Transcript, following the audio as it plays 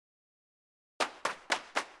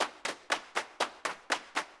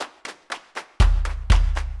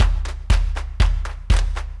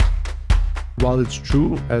while it's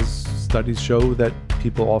true, as studies show, that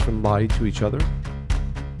people often lie to each other,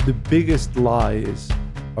 the biggest lies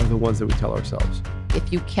are the ones that we tell ourselves.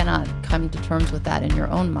 If you cannot come to terms with that in your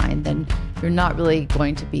own mind, then you're not really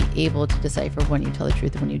going to be able to decipher when you tell the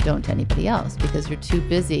truth and when you don't to anybody else, because you're too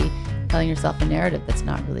busy telling yourself a narrative that's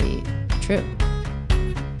not really true.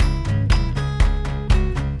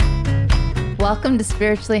 Welcome to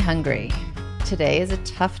Spiritually Hungry. Today is a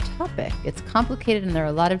tough topic. It's complicated and there are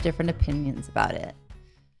a lot of different opinions about it.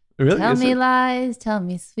 Really? Tell me lies, tell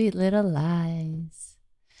me sweet little lies.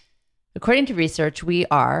 According to research, we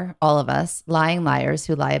are, all of us, lying liars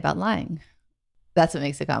who lie about lying. That's what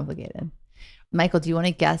makes it complicated. Michael, do you want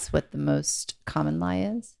to guess what the most common lie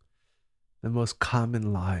is? The most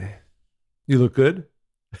common lie. You look good?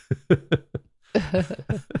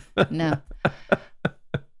 No.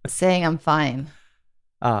 Saying I'm fine.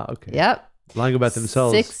 Okay. Yep. Lying about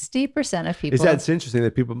themselves. 60% of people. It's interesting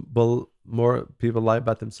that more people lie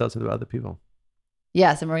about themselves than about other people.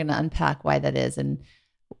 Yes, and we're going to unpack why that is and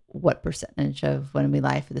what percentage of when we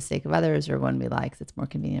lie for the sake of others or when we lie because it's more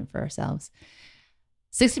convenient for ourselves.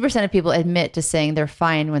 60% of people admit to saying they're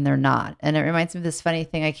fine when they're not. And it reminds me of this funny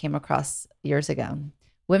thing I came across years ago.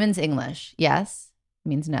 Women's English, yes,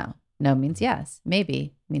 means no. No means yes.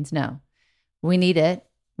 Maybe means no. We need it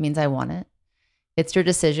means I want it. It's your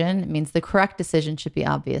decision. It means the correct decision should be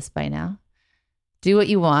obvious by now. Do what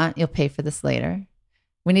you want. You'll pay for this later.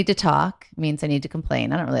 We need to talk means I need to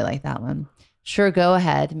complain. I don't really like that one. Sure, go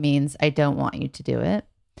ahead means I don't want you to do it.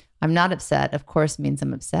 I'm not upset. Of course means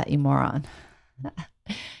I'm upset, you moron.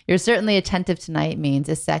 You're certainly attentive tonight means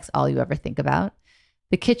is sex all you ever think about.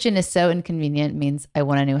 The kitchen is so inconvenient means I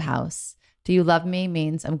want a new house. Do you love me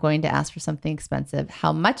means I'm going to ask for something expensive.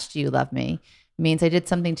 How much do you love me means I did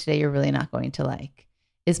something today you're really not going to like.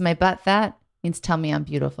 Is my butt fat means tell me I'm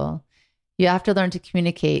beautiful. You have to learn to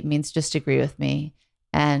communicate means just agree with me.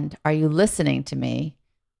 And are you listening to me?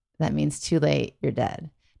 That means too late, you're dead.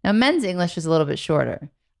 Now, men's English is a little bit shorter.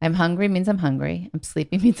 I'm hungry means I'm hungry. I'm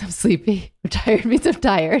sleepy means I'm sleepy. I'm tired means I'm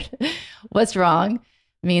tired. What's wrong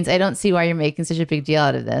means I don't see why you're making such a big deal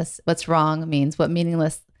out of this. What's wrong means what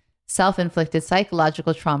meaningless self-inflicted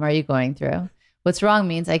psychological trauma are you going through? What's wrong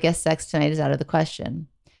means I guess sex tonight is out of the question.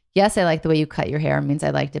 Yes, I like the way you cut your hair means I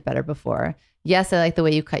liked it better before. Yes, I like the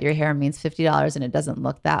way you cut your hair means $50 and it doesn't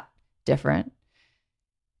look that different.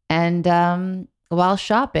 And while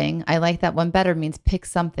shopping, I like that one better means pick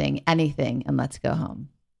something, anything, and let's go home.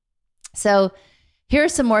 So here are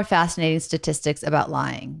some more fascinating statistics about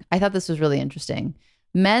lying. I thought this was really interesting.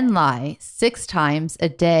 Men lie 6 times a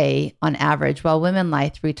day on average, while women lie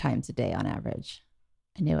 3 times a day on average.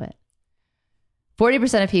 I knew it.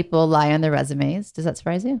 40% of people lie on their resumes. Does that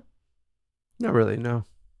surprise you? Not really, no.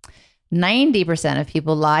 90% of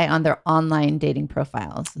people lie on their online dating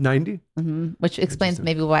profiles. 90? Mm-hmm. Which explains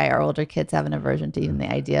maybe why our older kids have an aversion to even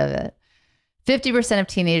the idea of it. 50% of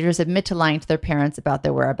teenagers admit to lying to their parents about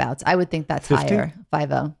their whereabouts. I would think that's 50? higher,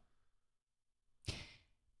 50.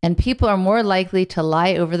 And people are more likely to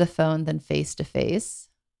lie over the phone than face to face.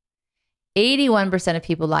 81% of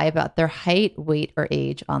people lie about their height, weight, or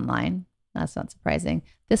age online. That's not surprising.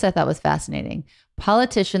 This I thought was fascinating.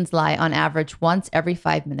 Politicians lie on average once every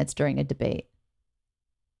 5 minutes during a debate.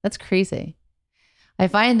 That's crazy. I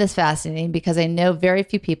find this fascinating because I know very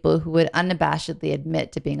few people who would unabashedly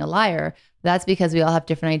admit to being a liar. That's because we all have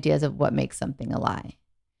different ideas of what makes something a lie.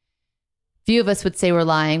 Few of us would say we're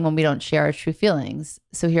lying when we don't share our true feelings.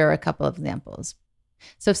 So here are a couple of examples.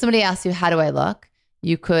 So if somebody asks you, how do I look?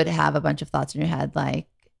 You could have a bunch of thoughts in your head like,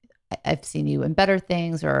 I've seen you in better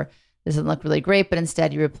things, or this doesn't look really great, but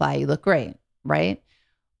instead you reply, you look great, right?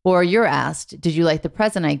 Or you're asked, did you like the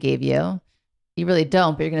present I gave you? You really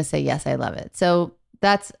don't, but you're going to say, yes, I love it. So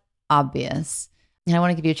that's obvious. And I want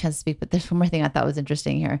to give you a chance to speak, but there's one more thing I thought was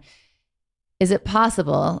interesting here. Is it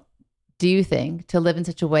possible, do you think, to live in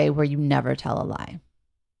such a way where you never tell a lie?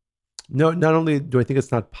 No, not only do I think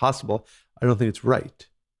it's not possible, I don't think it's right.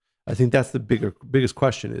 I think that's the biggest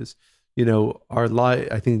question is, our lie,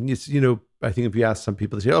 I think it's, I think if you ask some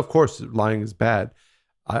people, they say, oh, of course, lying is bad.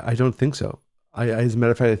 I don't think so. As a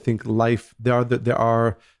matter of fact, I think there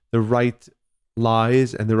are the right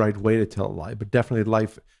lies and the right way to tell a lie, but definitely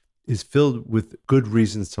life is filled with good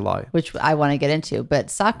reasons to lie. Which I want to get into, but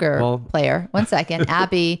soccer player, 1 second,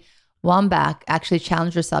 Abby Wambach actually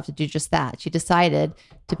challenged herself to do just that. She decided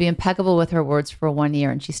to be impeccable with her words for 1 year,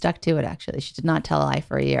 and she stuck to it, actually. She did not tell a lie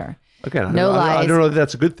for a year. Okay, no lies. I don't know that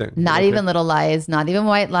that's a good thing. Not even little lies, not even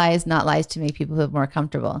white lies, not lies to make people feel more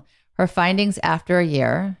comfortable. Her findings after a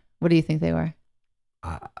year, what do you think they were?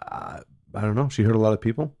 I don't know. She hurt a lot of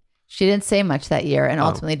people. She didn't say much that year and Oh.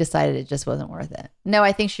 ultimately decided it just wasn't worth it. No,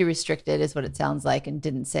 I think she restricted is what it sounds like and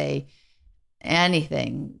didn't say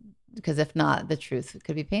anything because if not, the truth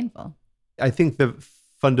could be painful. I think the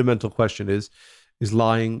fundamental question is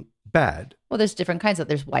lying bad? Well, there's different kinds of,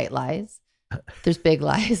 there's white lies, there's big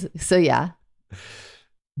lies. So yeah.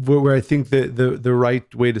 Where I think the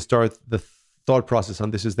right way to start the thought process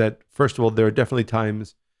on this is that, first of all, there are definitely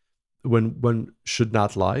times when one should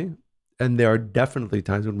not lie. And there are definitely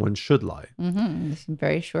times when one should lie. Mm-hmm. I'm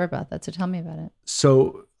very sure about that. So tell me about it.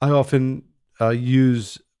 So I often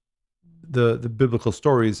use the biblical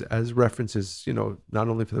stories as references, not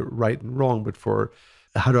only for the right and wrong, but for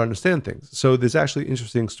how to understand things. So there's actually an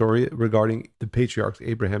interesting story regarding the patriarchs,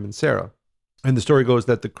 Abraham and Sarah. And the story goes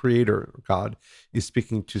that the Creator, God, is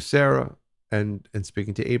speaking to Sarah and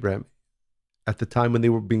speaking to Abraham at the time when they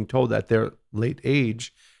were being told at their late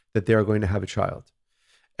age that they are going to have a child.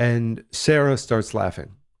 And Sarah starts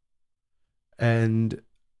laughing. And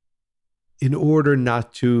in order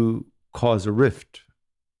not to cause a rift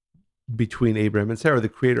between Abraham and Sarah, the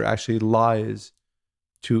Creator actually lies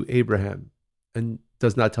to Abraham and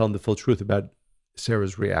does not tell him the full truth about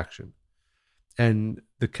Sarah's reaction. And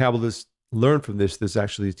the Kabbalists learn from this. There's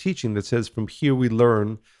actually a teaching that says from here we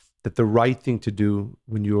learn that the right thing to do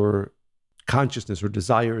when your consciousness or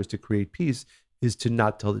desire is to create peace is to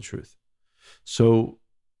not tell the truth. So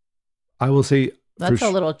I will say that's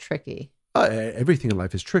a little tricky. Everything in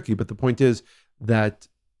life is tricky, but the point is that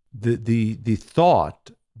the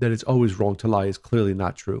thought that it's always wrong to lie is clearly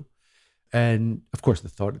not true. And of course, the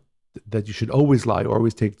thought that you should always lie or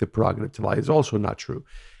always take the prerogative to lie is also not true.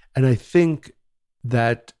 And I think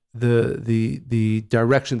that the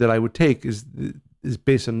direction that I would take is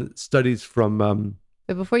based on studies from.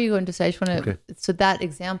 But before you go into, I just want to. Okay. So that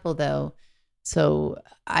example, though. So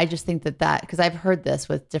I just think that because I've heard this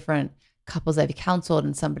with different couples I've counseled,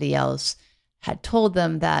 and somebody else had told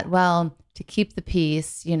them that, well, to keep the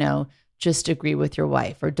peace, just agree with your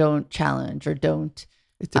wife, or don't challenge, or don't,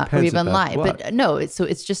 or even lie. What? But no, it's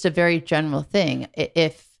just a very general thing.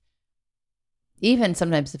 If even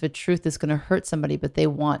sometimes if a truth is going to hurt somebody, but they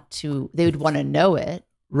would want to know it.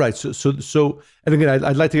 Right. So, and again,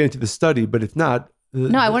 I'd like to get into the study, but if not,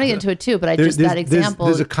 no, I want to get into it too. But that example.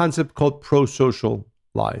 There's a concept called pro-social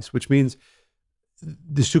lies, which means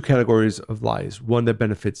there's two categories of lies. One that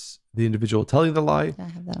benefits the individual telling the lie. I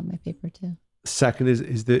have that on my paper too. Second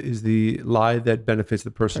is the lie that benefits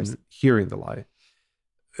the person hearing the lie.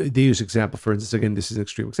 They use example, for instance. Again, this is an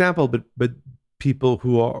extreme example, but people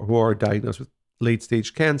who are diagnosed with late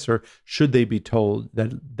stage cancer, should they be told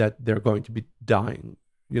that they're going to be dying?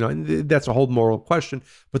 And that's a whole moral question.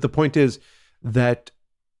 But the point is that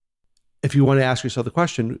if you want to ask yourself the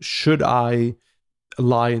question, should I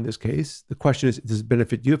lie in this case? The question is, does it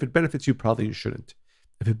benefit you? If it benefits you, probably you shouldn't.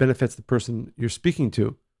 If it benefits the person you're speaking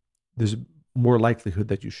to, there's more likelihood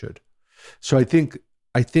that you should. So I think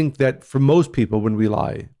that for most people, when we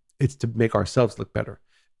lie, it's to make ourselves look better.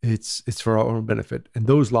 It's for our own benefit. And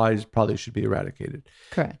those lies probably should be eradicated.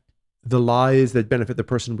 Correct. The lies that benefit the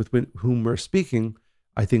person with whom we're speaking,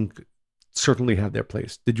 I think certainly have their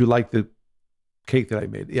place. Did you like the cake that I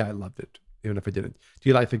made? Yeah, I loved it, even if I didn't. Do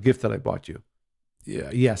you like the gift that I bought you? Yeah,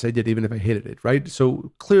 yes, I did, even if I hated it, right?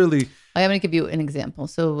 So clearly... I'm going to give you an example.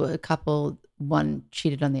 So a couple, one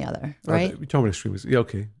cheated on the other, right? You're talking about extremism. Yeah,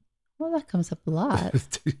 okay. Well, that comes up a lot.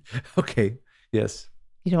 Okay, yes.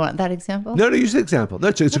 You don't want that example? No, use the example. No,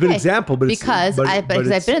 it's a good example, but because I've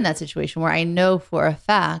been in that situation where I know for a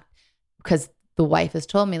fact, because the wife has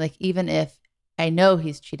told me, like, even if I know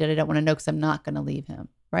he's cheated, I don't want to know because I'm not going to leave him,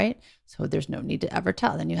 right? So there's no need to ever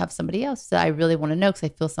tell. Then you have somebody else that I really want to know because I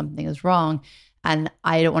feel something is wrong, and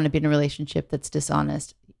I don't want to be in a relationship that's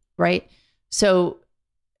dishonest, right? So,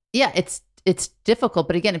 yeah, it's difficult.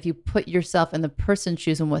 But again, if you put yourself in the person's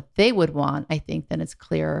shoes and what they would want, I think then it's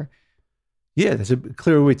clearer. Yeah, that's a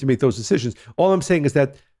clear way to make those decisions. All I'm saying is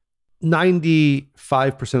that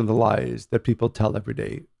 95% of the lies that people tell every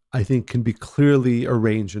day, I think, can be clearly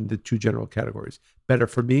arranged into two general categories. Better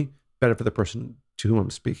for me, better for the person to whom I'm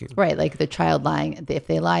speaking. Right, like the child lying. If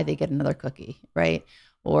they lie, they get another cookie, right?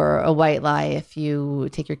 Or a white lie if you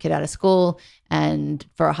take your kid out of school and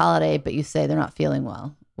for a holiday, but you say they're not feeling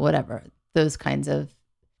well, whatever. Those kinds of...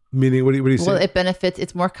 Meaning, what do you say? Well, it benefits,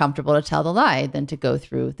 it's more comfortable to tell the lie than to go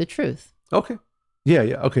through the truth. Okay. Yeah.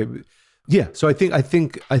 Okay. Yeah. So I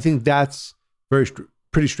think that's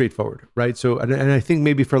pretty straightforward, right? So, and I think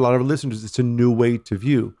maybe for a lot of listeners, it's a new way to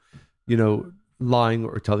view, lying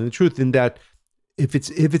or telling the truth. In that, if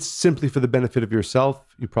it's simply for the benefit of yourself,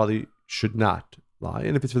 you probably should not lie,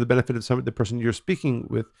 and if it's for the benefit of the person you're speaking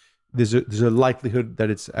with, there's a likelihood that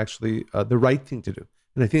it's actually the right thing to do.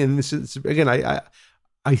 And I think, and this is again,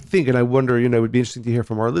 I think, and I wonder, it would be interesting to hear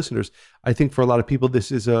from our listeners. I think for a lot of people,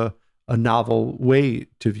 this is a novel way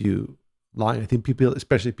to view lying. I think people,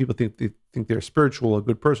 especially people think they're spiritual, a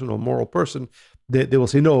good person, or a moral person. They will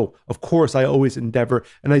say, no, of course, I always endeavor.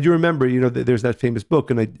 And I do remember, there's that famous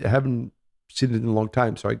book, and I haven't seen it in a long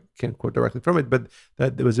time, so I can't quote directly from it, but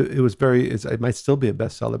that it might still be a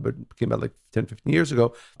bestseller, but it came out like 10, 15 years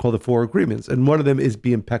ago, called The Four Agreements. And one of them is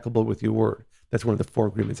be impeccable with your word. That's one of the four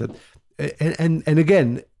agreements. And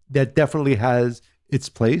again, that definitely has its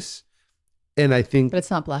place. And I think, but it's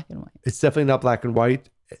not black and white. It's definitely not black and white.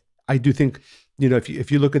 I do think,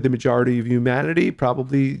 if you look at the majority of humanity,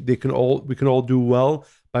 probably we can all do well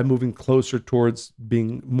by moving closer towards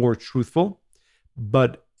being more truthful.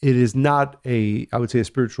 But it is not I would say, a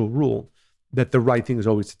spiritual rule that the right thing is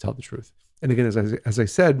always to tell the truth. And again, as I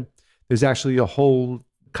said, there's actually a whole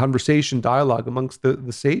conversation, dialogue amongst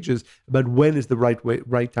the sages about when is the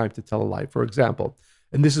right time to tell a lie, for example.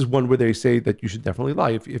 And this is one where they say that you should definitely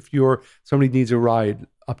lie. If somebody needs a ride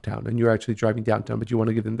uptown and you're actually driving downtown, but you want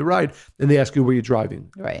to give them the ride, and they ask you where you're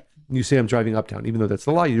driving. Right. And you say, I'm driving uptown, even though that's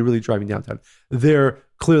the lie, you're really driving downtown. There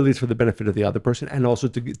clearly it's for the benefit of the other person, and also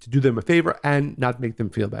to do them a favor and not make them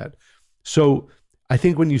feel bad. So I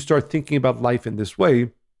think when you start thinking about life in this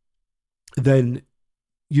way, then,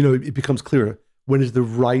 it becomes clearer. When is the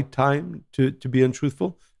right time to be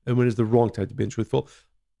untruthful, and when is the wrong time to be untruthful?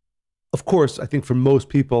 Of course, I think for most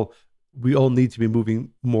people, we all need to be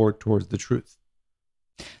moving more towards the truth.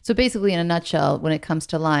 So basically, in a nutshell, when it comes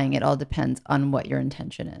to lying, it all depends on what your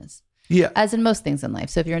intention is. Yeah. As in most things in life.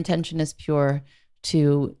 So if your intention is pure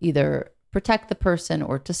to either protect the person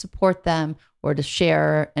or to support them or to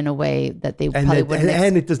share in a way that they probably wouldn't.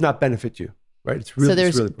 And it does not benefit you, right? It's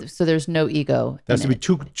really so there's no ego. There has to be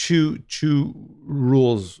two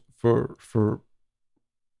rules for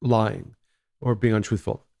lying or being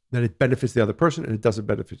untruthful. That it benefits the other person and it doesn't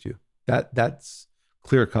benefit you. That's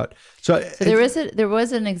clear cut. So there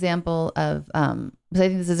was an example of because I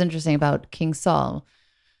think this is interesting about King Saul,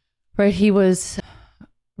 right? He was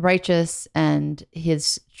righteous and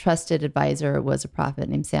his trusted advisor was a prophet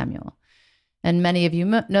named Samuel. And many of you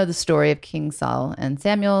know the story of King Saul and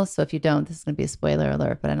Samuel. So if you don't, this is going to be a spoiler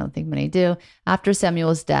alert, but I don't think many do. After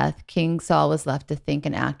Samuel's death, King Saul was left to think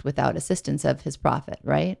and act without assistance of his prophet,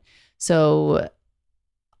 right? So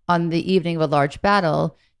on the evening of a large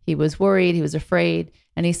battle, he was worried, he was afraid,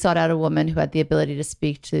 and he sought out a woman who had the ability to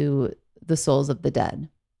speak to the souls of the dead.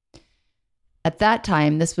 At that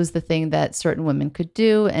time, this was the thing that certain women could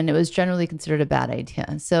do, and it was generally considered a bad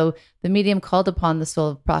idea. So the medium called upon the soul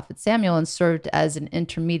of Prophet Samuel and served as an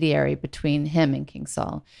intermediary between him and King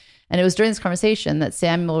Saul. And it was during this conversation that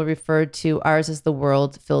Samuel referred to ours as the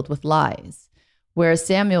world filled with lies. Whereas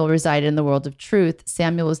Samuel resided in the world of truth,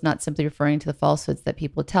 Samuel was not simply referring to the falsehoods that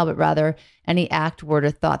people tell, but rather any act, word,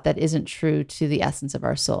 or thought that isn't true to the essence of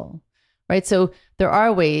our soul, right? So there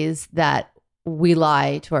are ways that we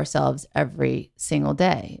lie to ourselves every single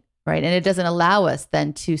day, right? And it doesn't allow us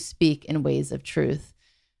then to speak in ways of truth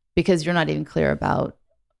because you're not even clear about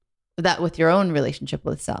that with your own relationship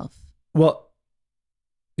with self. Well,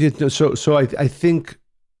 so I think,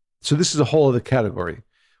 so this is a whole other category,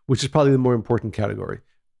 which is probably the more important category,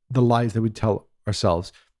 the lies that we tell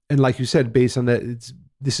ourselves. And like you said, based on that,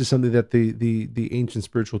 this is something that the ancient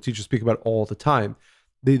spiritual teachers speak about all the time.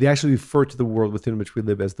 They actually refer to the world within which we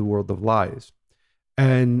live as the world of lies.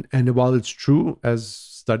 And while it's true, as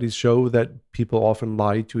studies show, that people often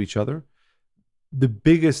lie to each other, the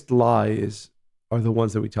biggest lies are the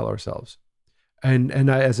ones that we tell ourselves.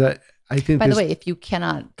 And I think, by the way, if you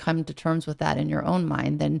cannot come to terms with that in your own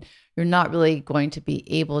mind, then you're not really going to be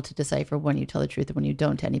able to decipher when you tell the truth and when you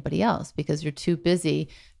don't to anybody else, because you're too busy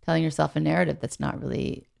telling yourself a narrative that's not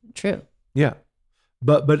really true. Yeah.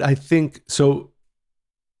 But I think, so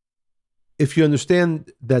if you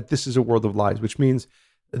understand that this is a world of lies, which means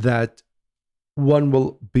that one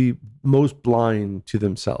will be most blind to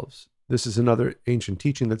themselves. This is another ancient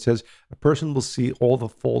teaching that says a person will see all the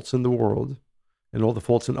faults in the world and all the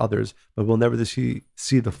faults in others, but will never see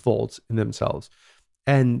the faults in themselves.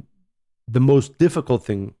 And the most difficult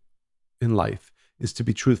thing in life is to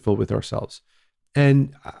be truthful with ourselves.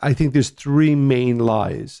 And I think there's three main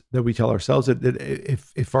lies that we tell ourselves that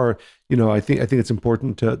if our, I think it's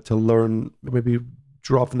important to learn, maybe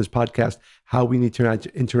draw from this podcast, how we need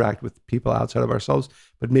to interact with people outside of ourselves.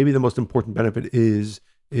 But maybe the most important benefit is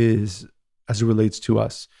as it relates to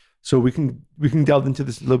us. So we can delve into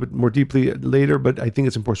this a little bit more deeply later, but I think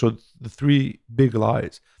it's important. So the three big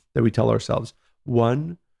lies that we tell ourselves: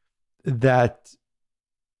 one, that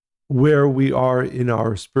where we are in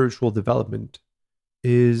our spiritual development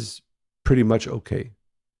is pretty much okay.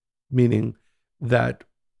 meaning that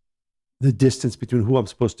the distance between who I'm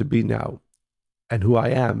supposed to be now and who I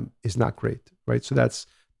am is not great, right? So that's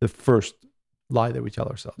the first lie that we tell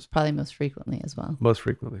ourselves. Probably most frequently as well. Most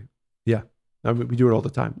frequently. Yeah. I mean, we do it all the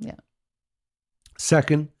time. Yeah.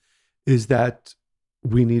 Second is that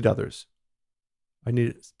we need others. I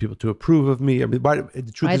need people to approve of me. I mean,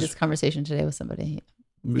 the truth I had is, this conversation today with somebody.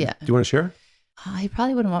 Yeah. Do you want to share? He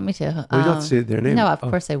probably wouldn't want me to. Well, you don't have to say their name. No, of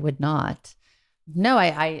course I would not. No,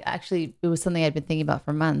 I actually, it was something I'd been thinking about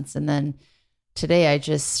for months. And then today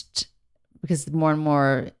because more and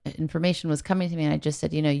more information was coming to me, and I just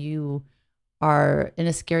said, you are in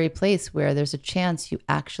a scary place where there's a chance you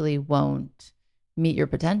actually won't meet your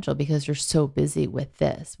potential because you're so busy with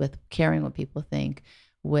this, with caring what people think,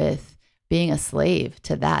 with being a slave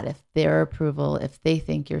to that. If their approval, if they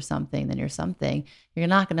think you're something, then you're something. You're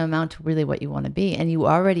not going to amount to really what you want to be. And you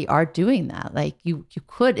already are doing that. Like you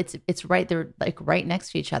could, it's right there, like right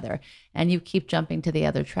next to each other. And you keep jumping to the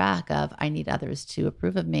other track of, I need others to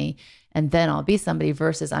approve of me. And then I'll be somebody,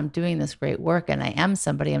 versus I'm doing this great work and I am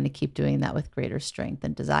somebody. I'm going to keep doing that with greater strength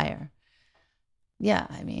and desire. Yeah.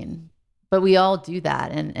 I mean, but we all do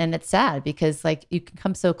that. And it's sad because like you can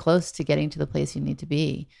come so close to getting to the place you need to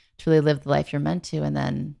be to really live the life you're meant to. And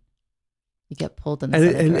then you get pulled in this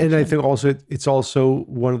other direction. And I think also it's also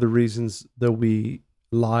one of the reasons that we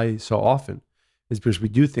lie so often is because we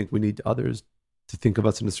do think we need others to think of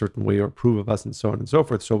us in a certain way or approve of us and so on and so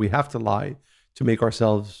forth. So we have to lie to make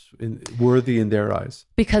ourselves worthy in their eyes.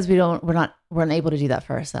 Because we're unable to do that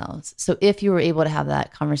for ourselves. So if you were able to have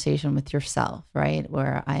that conversation with yourself, right,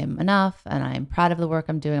 where I am enough and I'm proud of the work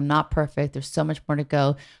I'm doing, I'm not perfect, there's so much more to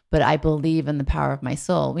go, but I believe in the power of my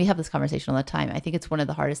soul. We have this conversation all the time. I think it's one of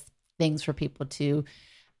the hardest things for people to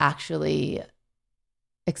actually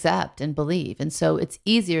accept and believe. And so it's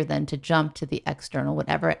easier then to jump to the external,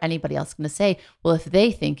 whatever anybody else is going to say. Well, if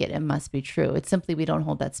they think it, it must be true. It's simply we don't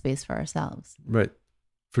hold that space for ourselves. Right.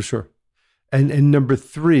 For sure. And number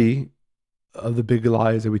 3 of the big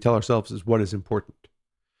lies that we tell ourselves is what is important,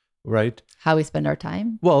 right? How we spend our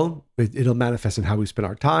time. Well, it'll manifest in how we spend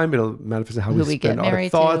our time. It'll manifest in how we spend our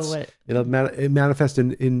thoughts. It'll manifest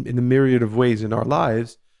in a myriad of ways in our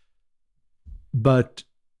lives. But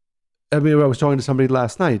I mean, I was talking to somebody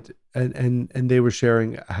last night and they were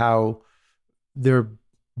sharing how they're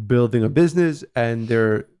building a business and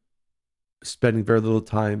they're spending very little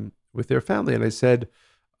time with their family. And I said,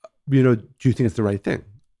 do you think it's the right thing?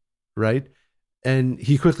 Right. And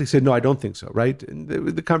he quickly said, no, I don't think so. Right. And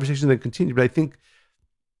the conversation then continued. But I think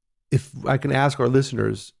if I can ask our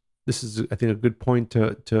listeners, this is, I think, a good point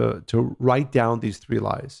to write down these 3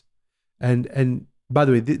 lies. And by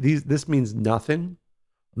the way, this means nothing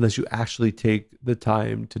unless you actually take the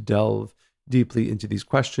time to delve deeply into these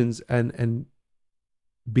questions and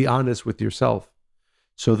be honest with yourself.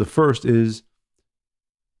 So the first is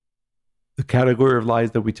the category of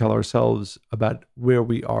lies that we tell ourselves about where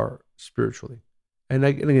we are spiritually. And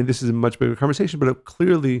again, this is a much bigger conversation, but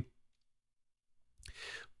clearly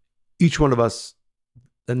each one of us,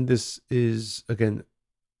 and this is, again,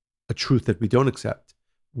 a truth that we don't accept,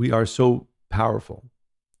 we are so powerful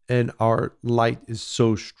and our light is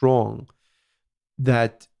so strong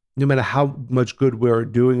that no matter how much good we're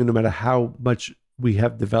doing and no matter how much we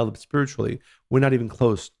have developed spiritually, we're not even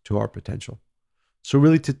close to our potential. So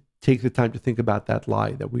really to take the time to think about that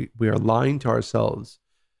lie, that we are lying to ourselves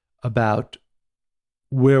about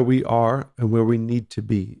where we are and where we need to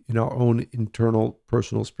be in our own internal,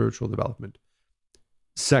 personal, spiritual development.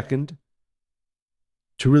 Second,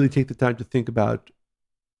 to really take the time to think about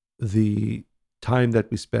the time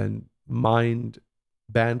that we spend mind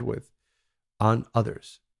bandwidth on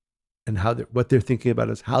others and what they're thinking about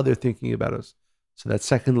us, how they're thinking about us. So that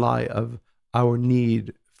second lie of our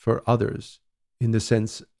need for others in the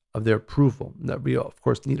sense of their approval, that we of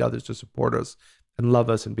course need others to support us and love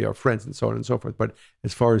us and be our friends and so on and so forth. But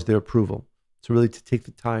as far as their approval, so really to take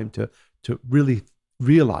the time to really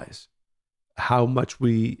realize how much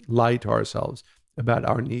we lie to ourselves about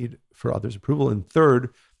our need for others' approval. And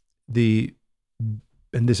third,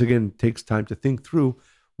 and this again takes time to think through,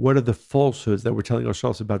 what are the falsehoods that we're telling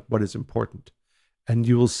ourselves about what is important? And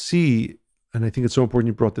you will see, and I think it's so important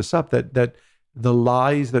you brought this up, that the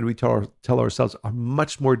lies that we tell ourselves are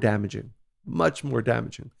much more damaging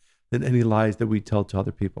than any lies that we tell to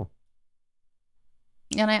other people.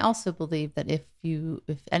 And I also believe that if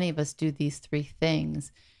any of us do these 3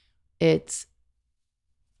 things,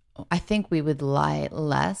 I think we would lie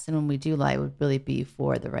less. And when we do lie, it would really be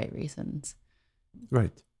for the right reasons.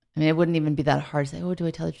 Right. I mean, it wouldn't even be that hard to say, oh, do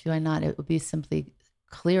I tell the truth? Do I not? It would be simply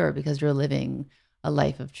clearer because you're living a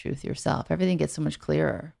life of truth yourself. Everything gets so much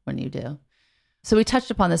clearer when you do. So we touched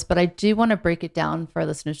upon this, but I do want to break it down for our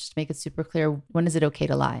listeners just to make it super clear. When is it okay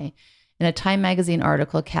to lie? In a Time magazine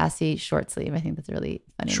article, Cassie Shortsleeve, I think that's a really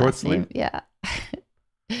funny last name. Yeah.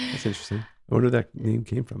 That's interesting. I wonder where that name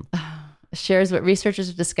came from. Shares what researchers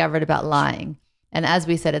have discovered about lying. And as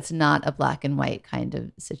we said, it's not a black and white kind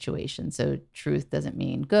of situation. So truth doesn't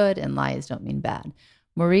mean good and lies don't mean bad.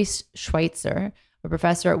 Maurice Schweitzer, a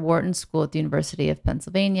professor at Wharton School at the University of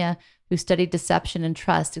Pennsylvania, who studied deception and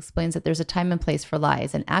trust, explains that there's a time and place for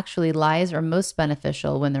lies. And actually, lies are most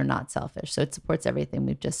beneficial when they're not selfish. So it supports everything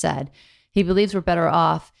we've just said. He believes we're better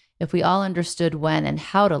off if we all understood when and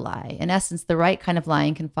how to lie. In essence, the right kind of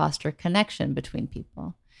lying can foster connection between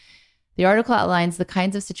people. The article outlines the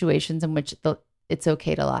kinds of situations in which it's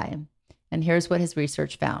okay to lie. And here's what his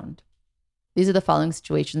research found. These are the following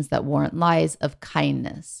situations that warrant lies of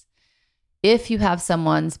kindness. If you have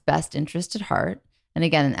someone's best interest at heart, and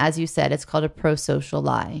again, as you said, it's called a pro-social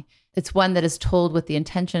lie. It's one that is told with the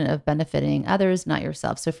intention of benefiting others, not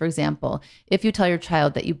yourself. So for example, if you tell your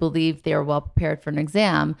child that you believe they are well prepared for an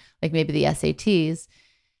exam, like maybe the SATs,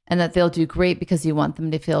 and that they'll do great because you want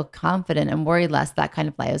them to feel confident and worry less, that kind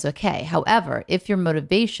of lie is okay. However, if your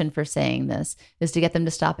motivation for saying this is to get them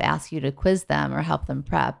to stop asking you to quiz them or help them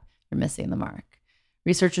prep, you're missing the mark.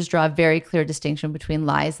 Researchers draw a very clear distinction between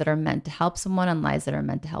lies that are meant to help someone and lies that are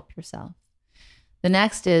meant to help yourself. The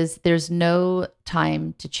next is there's no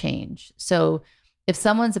time to change. So if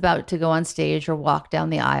someone's about to go on stage or walk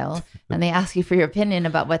down the aisle and they ask you for your opinion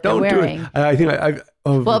about what they're wearing. I think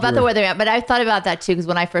about the weather, but I've thought about that too, because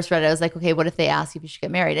when I first read it, I was like, okay, what if they ask you if you should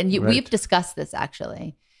get married? And we've discussed this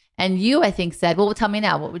actually. And you, I think, said, well, tell me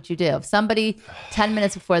now, what would you do? If somebody 10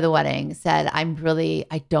 minutes before the wedding said, I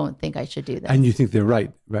don't think I should do this. And you think they're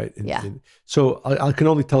right. Yeah. So I can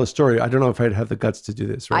only tell a story. I don't know if I'd have the guts to do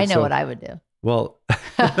this. Right? I know what I would do. Well,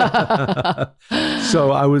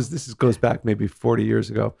 this goes back maybe 40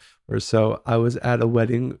 years ago or so. I was at a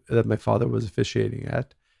wedding that my father was officiating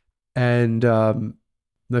at. And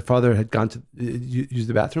my father had gone to use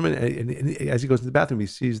the bathroom. And as he goes to the bathroom, he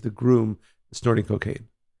sees the groom snorting cocaine.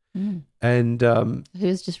 Mm. And he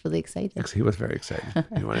was just really excited. He was very excited.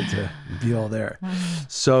 He wanted to be all there.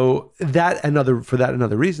 So for that and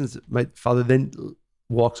other reasons, my father then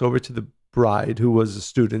walks over to the bride, who was a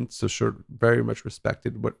student, so very much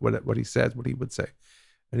respected what he said, what he would say,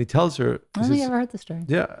 and he tells her. I don't think I ever heard the story.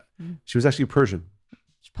 Yeah, she was actually Persian.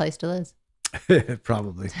 She probably still is.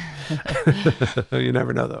 Probably. You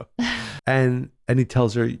never know though. And he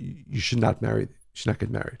tells her, you should not get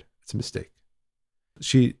married. It's a mistake.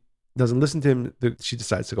 She doesn't listen to him. She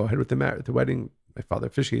decides to go ahead with the wedding. My father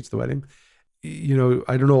officiates the wedding.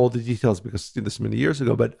 I don't know all the details because this is many years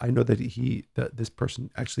ago, but I know that this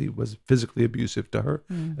person actually was physically abusive to her.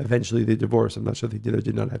 Mm. Eventually they divorced. I'm not sure they did or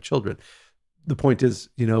did not have children. The point is,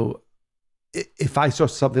 if I saw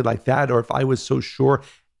something like that, or if I was so sure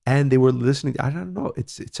and they were listening, I don't know.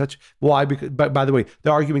 It's such why. Because by the way, the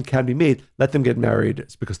argument can be made: let them get married.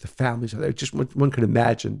 It's because the families are there. Just one can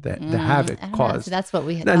imagine that the havoc caused. So that's what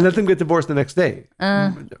we had. And let them get divorced the next day.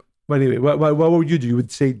 But anyway, what would you do? You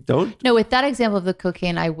would say don't? No, with that example of the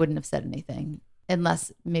cocaine, I wouldn't have said anything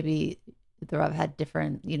unless maybe the Rav had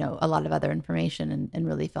different, a lot of other information and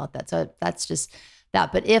really felt that. So that's just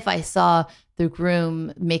that. But if I saw the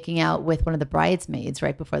groom making out with one of the bridesmaids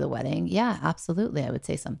right before the wedding, yeah, absolutely, I would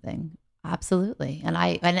say something. Absolutely. And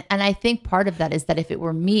I think part of that is that if it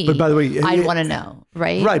were me, but by the way, I'd want to know,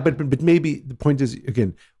 right? Right. But maybe the point is,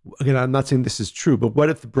 again, I'm not saying this is true, but what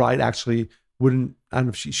if the bride actually wouldn't, I don't know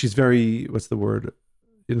if she's very, what's the word?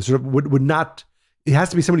 Would not, it has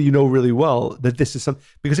to be somebody really well that this is something,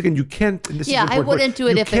 because again, you can't, and this is I wouldn't do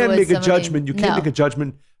it if it was You can't make a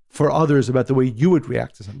judgment for others about the way you would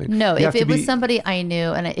react to something. No, if it was somebody I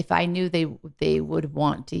knew, and if I knew they would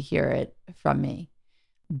want to hear it from me.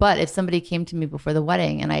 But if somebody came to me before the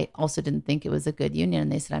wedding and I also didn't think it was a good union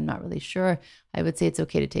and they said, I'm not really sure, I would say it's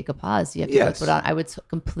okay to take a pause. You have to put on. I would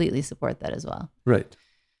completely support that as well. Right.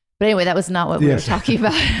 But anyway, that was not what we were talking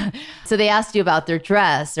about. So they asked you about their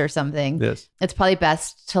dress or something. Yes. It's probably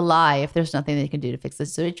best to lie if there's nothing they can do to fix the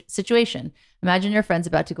situation. Imagine your friend's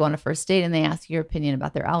about to go on a first date and they ask your opinion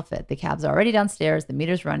about their outfit. The cab's already downstairs, the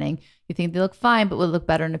meter's running. You think they look fine, but would look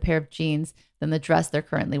better in a pair of jeans than the dress they're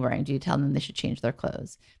currently wearing. Do you tell them they should change their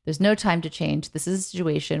clothes? There's no time to change. This is a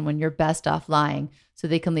situation when you're best off lying so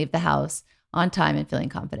they can leave the house on time and feeling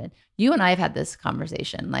confident. You and I have had this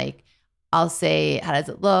conversation. Like, I'll say, how does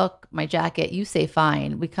it look? My jacket. You say,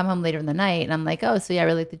 fine. We come home later in the night and I'm like, oh, so yeah, I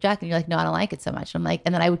really like the jacket. And you're like, no, I don't like it so much. I'm like,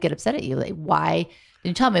 and then I would get upset at you. Like, why didn't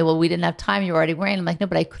you tell me? Well, we didn't have time. You were already wearing. I'm like, no,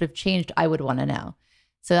 but I could have changed. I would want to know.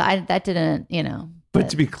 So that didn't, But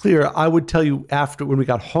to be clear, I would tell you after when we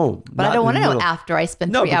got home. But I don't want to know after I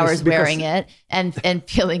spent 3 hours wearing it and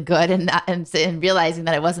feeling good and realizing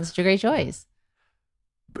that it wasn't such a great choice.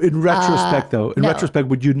 In retrospect, retrospect,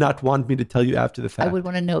 would you not want me to tell you after the fact? I would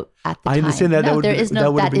want to know at the time. I understand that. No,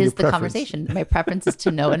 that is the conversation. My preference is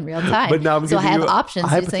to know in real time. But now I'm so I have you options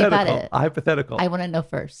to think about it. A hypothetical. I want to know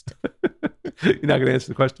first. You're not going to answer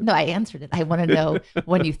the question? No, I answered it. I want to know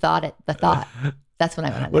when you thought it, the thought. That's when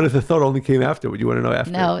I want to know. What if the thought only came after? Would you want to know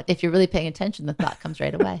after? No, if you're really paying attention, the thought comes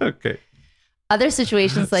right away. Okay. Other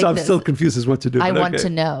situations like so I'm this. still confused as what to do. I want to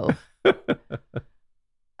know.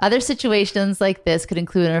 Other situations like this could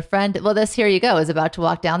include a friend. Well, here you go, is about to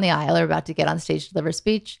walk down the aisle or about to get on stage to deliver a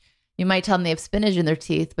speech. You might tell them they have spinach in their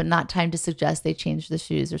teeth, but not time to suggest they change the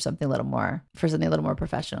shoes or something a little more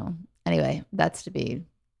professional. Anyway, that's to be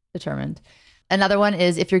determined. Another one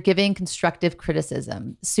is if you're giving constructive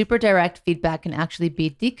criticism. Super direct feedback can actually be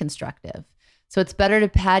deconstructive. So it's better to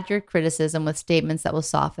pad your criticism with statements that will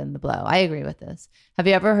soften the blow. I agree with this. Have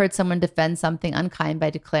you ever heard someone defend something unkind by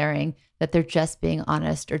declaring that they're just being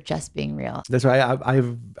honest or just being real? That's right. I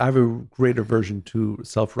have a great aversion to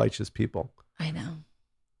self-righteous people. I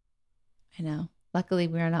know. Luckily,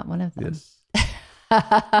 we are not one of them. Yes.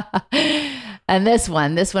 And this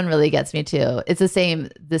one really gets me too. It's the same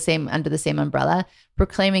under the same umbrella.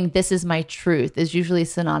 Proclaiming this is my truth is usually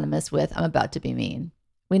synonymous with I'm about to be mean.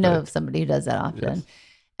 We know of somebody who does that often. Yes.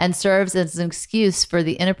 And serves as an excuse for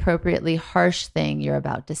the inappropriately harsh thing you're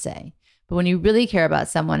about to say. But when you really care about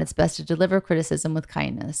someone, it's best to deliver criticism with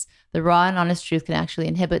kindness. The raw and honest truth can actually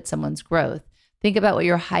inhibit someone's growth. Think about what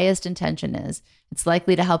your highest intention is. It's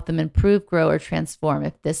likely to help them improve, grow, or transform.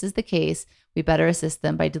 If this is the case, we better assist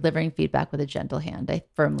them by delivering feedback with a gentle hand. I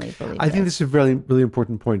firmly believe I think this is a really, really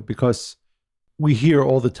important point because we hear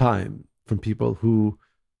all the time from people who,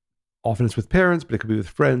 often it's with parents, but it could be with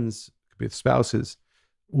friends, it could be with spouses,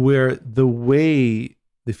 where the way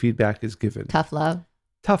the feedback is given. Tough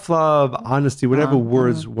love, honesty, whatever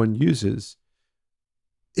words one uses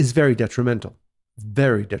is very detrimental.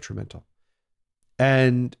 Very detrimental.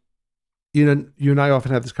 And, you and I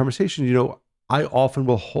often have this conversation, I often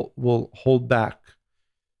will hold back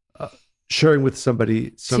sharing with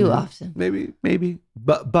somebody. Too often. Maybe.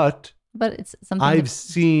 But it's something I've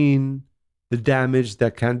seen the damage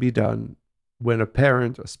that can be done when a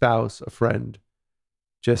parent, a spouse, a friend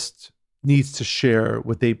just needs to share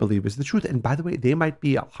what they believe is the truth. And by the way, they might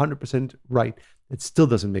be 100% right. It still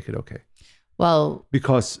doesn't make it okay. Well,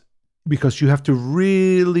 because you have to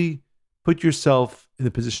really put yourself in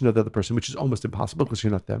the position of the other person, which is almost impossible because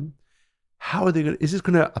you're not them. How are they going to, is this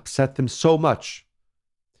going to upset them so much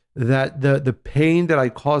that the pain that I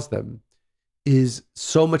cause them is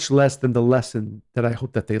so much less than the lesson that I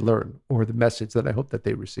hope that they learn or the message that I hope that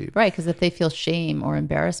they receive? Right, because if they feel shame or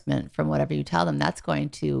embarrassment from whatever you tell them, that's going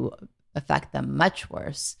to affect them much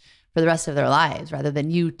worse for the rest of their lives, rather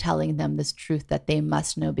than you telling them this truth that they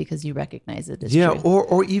must know because you recognize it as true.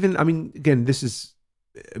 Or even, again,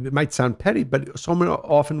 it might sound petty, but so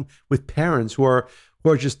often with parents who are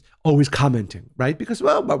just always commenting, right? Because,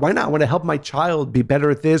 but why not? I want to help my child be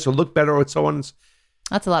better at this or look better or so on.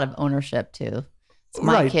 That's a lot of ownership too. It's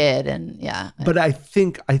my kid, and yeah. But I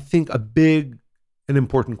think a big and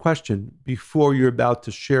important question before you're about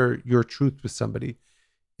to share your truth with somebody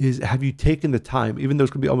is, have you taken the time, even though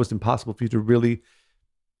it's going to be almost impossible for you to really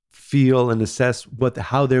feel and assess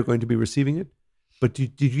how they're going to be receiving it? But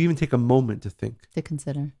did you even take a moment to think? To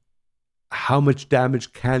consider. How much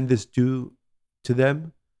damage can this do to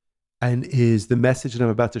them? And is the message that I'm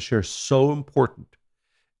about to share so important?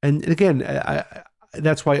 And again,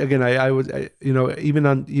 that's why, again, I was,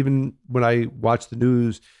 even when I watch the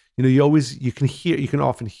news, you can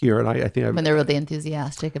often hear, and I think when they're really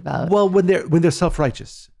enthusiastic about. Well, when they're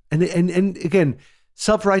self-righteous. And again,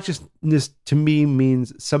 self-righteousness to me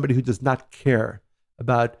means somebody who does not care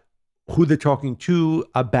about who they're talking to,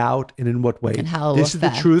 about, and in what way. And how this is the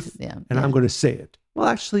truth, and I'm going to say it. Well,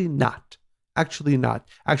 actually not.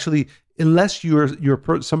 Actually, unless you're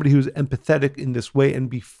somebody who's empathetic in this way, and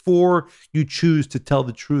before you choose to tell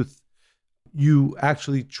the truth, you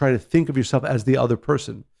actually try to think of yourself as the other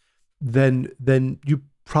person, then you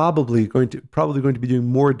probably going to be doing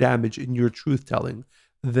more damage in your truth telling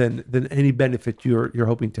than any benefit you're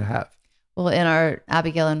hoping to have. Well, in our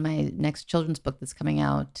Abigail and my next children's book that's coming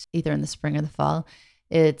out either in the spring or the fall,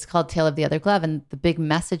 it's called Tale of the Other Glove. And the big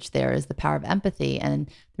message there is the power of empathy. And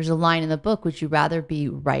there's a line in the book, would you rather be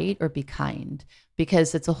right or be kind?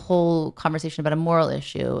 Because it's a whole conversation about a moral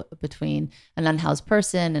issue between an unhoused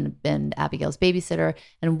person and Abigail's babysitter,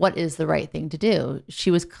 and what is the right thing to do. She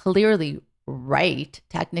was clearly right,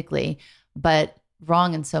 technically, but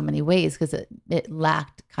wrong in so many ways because it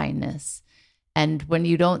lacked kindness. And when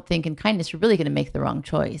you don't think in kindness, you're really going to make the wrong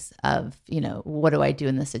choice of, what do I do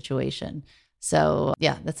in this situation? So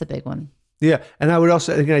yeah, that's a big one. Yeah. And I would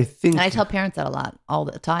also, again, I think. And I tell parents that a lot, all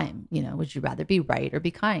the time, would you rather be right or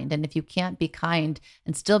be kind? And if you can't be kind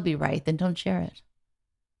and still be right, then don't share it.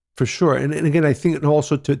 For sure. And again, I think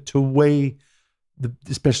also to weigh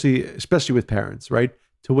especially with parents, right?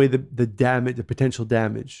 To weigh the damage, the potential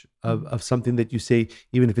damage of something that you say,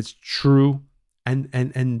 even if it's true and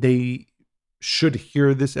they should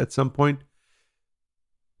hear this at some point.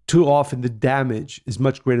 Too often the damage is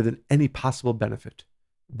much greater than any possible benefit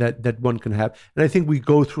that one can have. And I think we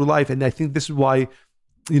go through life, and I think this is why,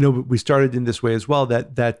 we started in this way as well,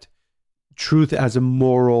 that truth as a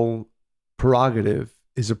moral prerogative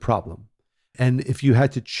is a problem. And if you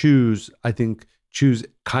had to choose, I think choose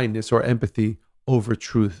kindness or empathy over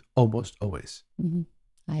truth almost always. Mm-hmm.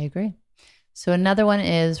 I agree. So another one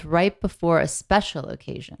is right before a special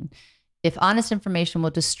occasion. If honest information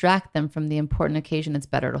will distract them from the important occasion, it's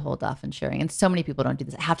better to hold off on sharing. And so many people don't do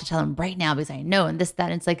this. I have to tell them right now because I know, and this,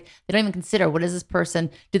 that. And it's like they don't even consider, what is this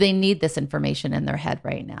person? Do they need this information in their head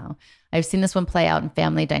right now? I've seen this one play out in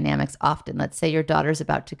family dynamics often. Let's say your daughter's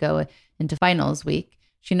about to go into finals week.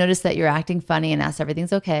 She noticed that you're acting funny and asks if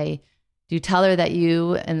everything's okay. Do you tell her that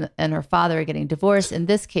you and her father are getting divorced? In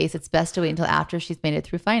this case, it's best to wait until after she's made it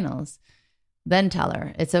through finals. Then tell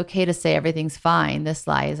her it's okay to say everything's fine. This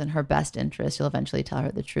lie is in her best interest. You'll eventually tell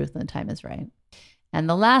her the truth when the time is right. And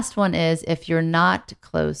the last one is if you're not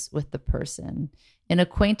close with the person. In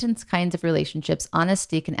acquaintance kinds of relationships,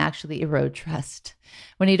 honesty can actually erode trust.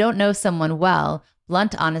 When you don't know someone well,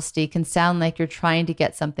 blunt honesty can sound like you're trying to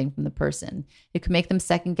get something from the person. It can make them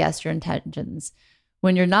second guess your intentions.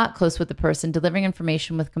 When you're not close with the person, delivering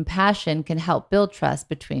information with compassion can help build trust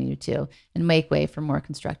between you two and make way for more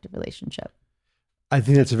constructive relationship. I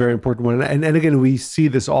think that's a very important one. And again, we see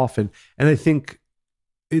this often. And I think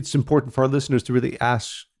it's important for our listeners to really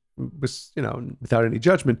ask, without any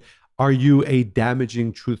judgment, are you a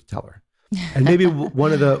damaging truth teller? And maybe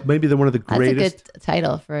one of the greatest. That's a good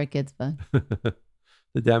title for a kid's book.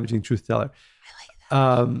 The damaging truth teller. I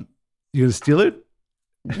like that. You gonna steal it?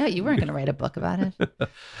 No, you weren't gonna write a book about it.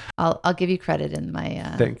 I'll give you credit in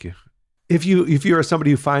my. Thank you. If you're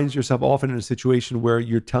somebody who finds yourself often in a situation where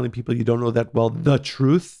you're telling people you don't know that well the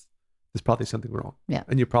truth, there's probably something wrong. Yeah.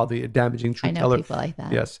 And you're probably a damaging truth teller. I know people like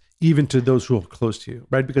that. Yes. Even to those who are close to you,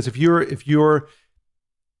 right? Because if you're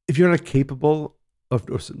not capable of,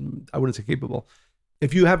 or I wouldn't say capable,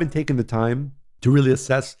 if you haven't taken the time to really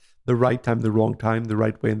assess the right time, the wrong time, the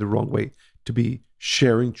right way and the wrong way to be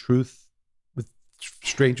sharing truth with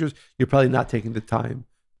strangers, you're probably not taking the time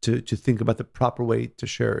to think about the proper way to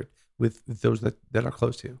share it with those that are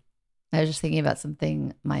close to you. I was just thinking about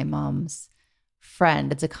something, my mom's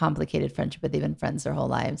friend, it's a complicated friendship, but they've been friends their whole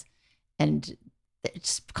lives. And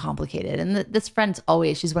it's complicated. And this friend's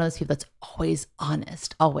she's one of those people that's always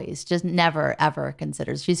honest, always, just never, ever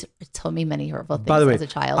considers. She's told me many hurtful things. By the way, as a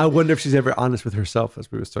child. I wonder if she's ever honest with herself,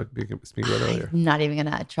 as we were speaking about earlier. I'm not even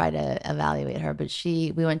going to try to evaluate her, but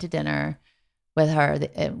we went to dinner with her.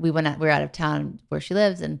 We were out of town where she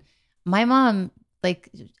lives. And my mom,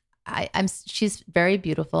 she's very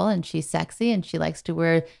beautiful and she's sexy and she likes to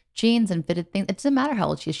wear jeans and fitted things. It doesn't matter how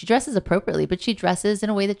old she is. She dresses appropriately, but she dresses in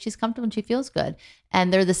a way that she's comfortable and she feels good.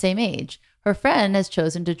 And they're the same age. Her friend has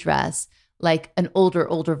chosen to dress like an older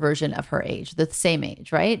version of her age. They're the same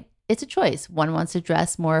age, right? It's a choice. One wants to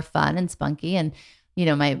dress more fun and spunky. And,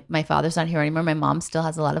 my father's not here anymore. My mom still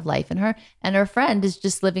has a lot of life in her. And her friend is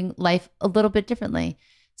just living life a little bit differently.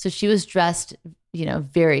 So she was dressed,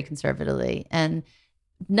 very conservatively. And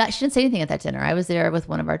she didn't say anything at that dinner. I was there with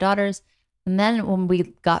one of our daughters. And then when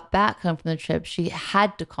we got back home from the trip, she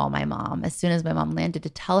had to call my mom as soon as my mom landed to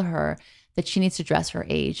tell her that she needs to dress her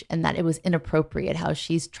age and that it was inappropriate how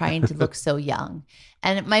she's trying to look so young.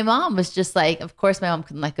 And my mom was just like, of course my mom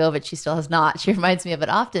couldn't let go of it. She still has not. She reminds me of it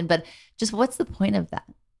often. But just what's the point of that?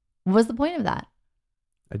 What's the point of that?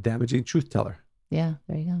 A damaging truth teller. Yeah,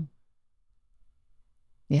 there you go.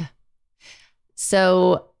 Yeah.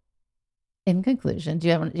 So in conclusion, do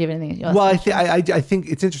you have anything else? Well, I think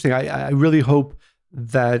it's interesting. I really hope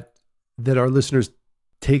that our listeners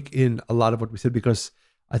take in a lot of what we said, because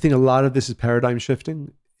I think a lot of this is paradigm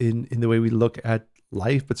shifting in the way we look at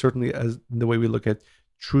life, but certainly as in the way we look at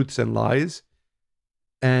truths and lies.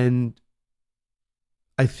 And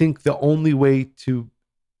I think the only way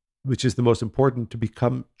which is the most important, to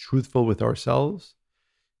become truthful with ourselves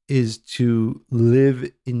is to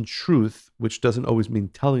live in truth, which doesn't always mean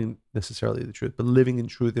telling necessarily the truth, but living in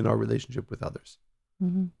truth in our relationship with others.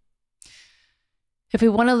 Mm-hmm. If we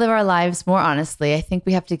want to live our lives more honestly, I think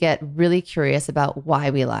we have to get really curious about why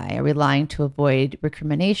we lie. Are we lying to avoid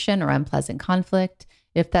recrimination or unpleasant conflict?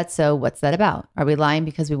 If that's so, what's that about? Are we lying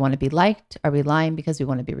because we want to be liked? Are we lying because we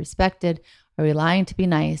want to be respected? Are we lying to be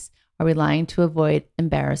nice? Are we lying to avoid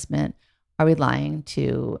embarrassment? Are we lying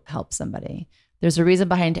to help somebody? There's a reason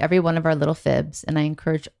behind every one of our little fibs, and I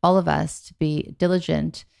encourage all of us to be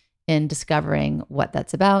diligent in discovering what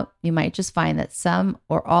that's about. You might just find that some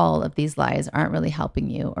or all of these lies aren't really helping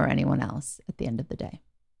you or anyone else at the end of the day.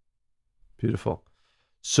 Beautiful.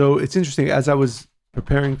 So it's interesting, as I was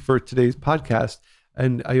preparing for today's podcast,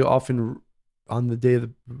 and I often, on the day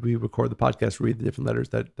that we record the podcast, read the different letters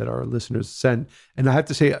that our listeners send. And I have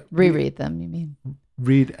to say, Reread them, you mean?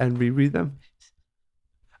 Read and reread them?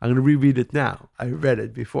 I'm going to reread it now. I read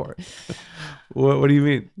it before. What do you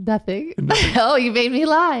mean? Nothing. Oh, you made me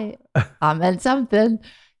lie. I meant something.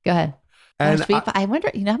 Go ahead. And Gosh, I wonder,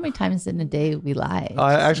 you know how many times in a day we lie?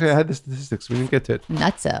 I had the statistics. We didn't get to it.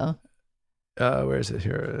 Nutso. Where is it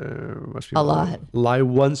here? Must be A lot. Lie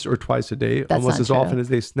once or twice a day, That's almost not as true. often as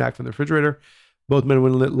they snack from the refrigerator. Both men and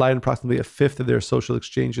women lie in approximately a fifth of their social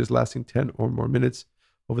exchanges, lasting 10 or more minutes.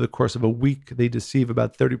 Over the course of a week, they deceive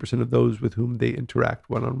about 30% of those with whom they interact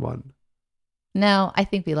one-on-one. No, I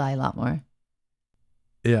think we lie a lot more.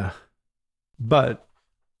 Yeah. But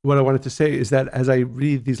what I wanted to say is that as I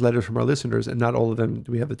read these letters from our listeners, and not all of them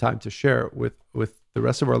do we have the time to share with the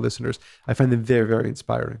rest of our listeners, I find them very, very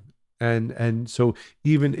inspiring. And so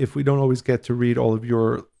even if we don't always get to read all of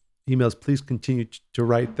your emails, please continue to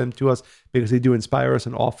write them to us because they do inspire us.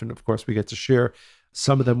 And often, of course, we get to share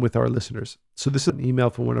some of them with our listeners. So this is an email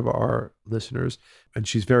from one of our listeners, and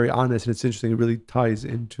she's very honest, and it's interesting. It really ties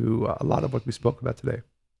into a lot of what we spoke about today.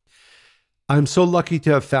 I'm so lucky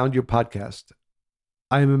to have found your podcast.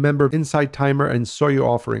 I am a member of Inside Timer and saw your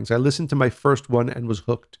offerings. I listened to my first one and was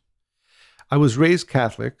hooked. I was raised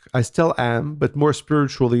Catholic. I still am, but more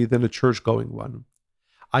spiritually than a church-going one.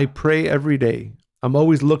 I pray every day. I'm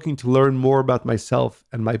always looking to learn more about myself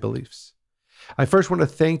and my beliefs. I first want to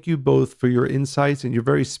thank you both for your insights and your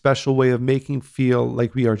very special way of making feel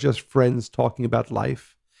like we are just friends talking about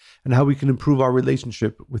life and how we can improve our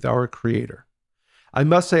relationship with our Creator. I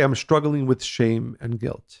must say I'm struggling with shame and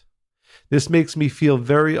guilt. This makes me feel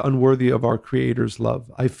very unworthy of our Creator's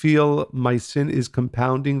love. I feel my sin is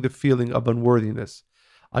compounding the feeling of unworthiness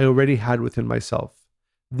I already had within myself.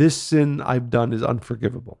 This sin I've done is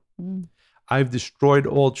unforgivable. I've destroyed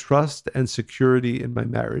all trust and security in my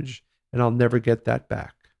marriage, and I'll never get that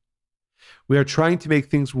back. We are trying to make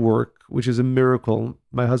things work, which is a miracle.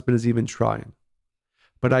 My husband is even trying.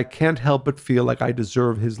 But I can't help but feel like I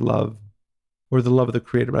deserve his love or the love of the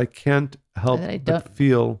Creator. But I can't help but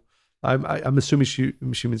feel, I'm assuming she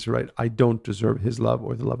means to write, I don't deserve his love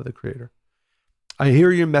or the love of the Creator. I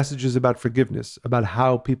hear your messages about forgiveness, about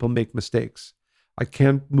how people make mistakes. I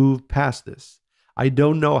can't move past this. I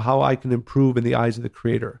don't know how I can improve in the eyes of the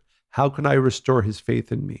Creator. How can I restore his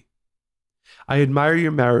faith in me? I admire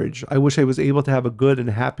your marriage. I wish I was able to have a good and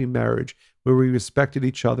happy marriage where we respected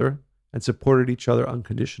each other and supported each other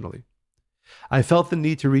unconditionally. I felt the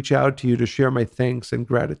need to reach out to you to share my thanks and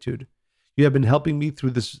gratitude. You have been helping me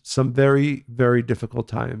through some very, very difficult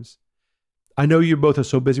times. I know you both are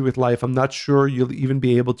so busy with life. I'm not sure you'll even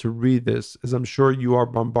be able to read this, as I'm sure you are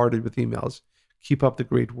bombarded with emails. Keep up the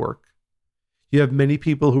great work. You have many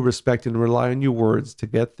people who respect and rely on your words to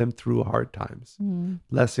get them through hard times.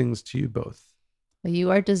 Blessings to you both. Well, you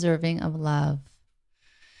are deserving of love.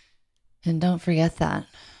 And don't forget that.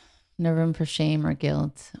 No room for shame or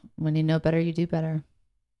guilt. When you know better, you do better.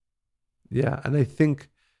 Yeah. And I think,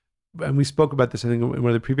 and we spoke about this, I think, in one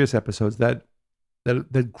of the previous episodes, that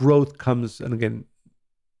growth comes, and again,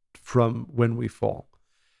 from when we fall.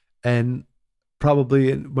 And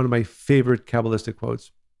probably one of my favorite Kabbalistic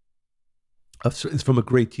quotes is from a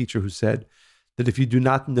great teacher who said that if you do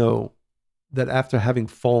not know that after having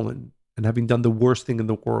fallen and having done the worst thing in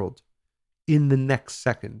the world, in the next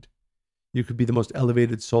second, you could be the most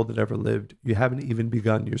elevated soul that ever lived, you haven't even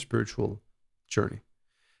begun your spiritual journey.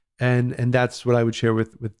 And that's what I would share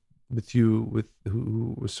with you,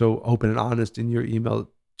 who was so open and honest in your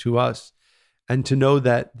email to us. And to know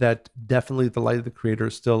that definitely the light of the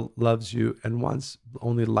Creator still loves you and wants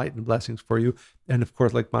only light and blessings for you. And of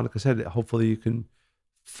course, like Monica said, hopefully you can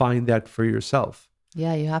find that for yourself.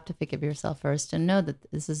 Yeah, you have to forgive yourself first and know that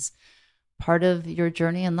this is part of your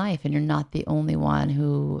journey in life, and you're not the only one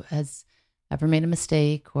who has ever made a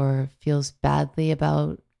mistake or feels badly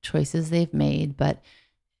about choices they've made. But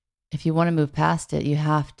if you want to move past it, you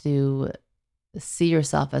have to see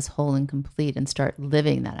yourself as whole and complete and start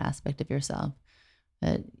living that aspect of yourself.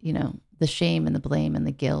 The shame and the blame and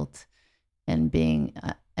the guilt and being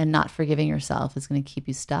and not forgiving yourself is going to keep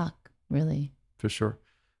you stuck, really. For sure.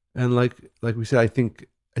 And like we said, I think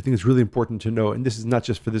it's really important to know, and this is not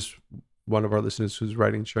just for this one of our listeners who's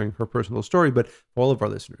writing, sharing her personal story, but for all of our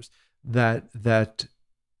listeners, that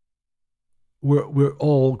we're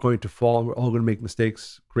all going to fall, and we're all going to make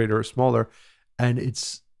mistakes, greater or smaller. And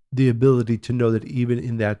it's the ability to know that even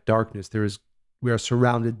in that darkness, we are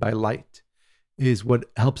surrounded by light, is what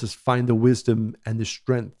helps us find the wisdom and the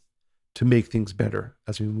strength to make things better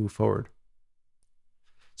as we move forward.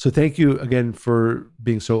 So thank you again for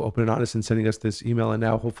being so open and honest and sending us this email, and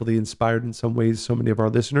now hopefully inspired in some ways so many of our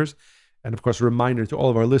listeners. And of course, a reminder to all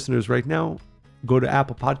of our listeners right now, go to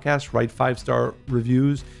Apple Podcasts, write 5-star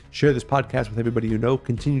reviews, share this podcast with everybody you know,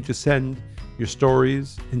 continue to send your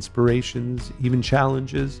stories, inspirations, even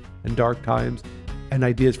challenges and dark times, and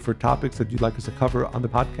ideas for topics that you'd like us to cover on the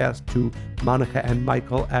podcast to Monica and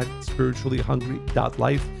Michael at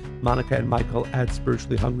spirituallyhungry.life, Monica and Michael at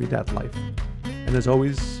spirituallyhungry.life. And as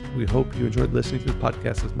always, we hope you enjoyed listening to the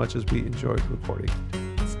podcast as much as we enjoyed recording.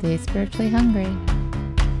 Stay spiritually hungry.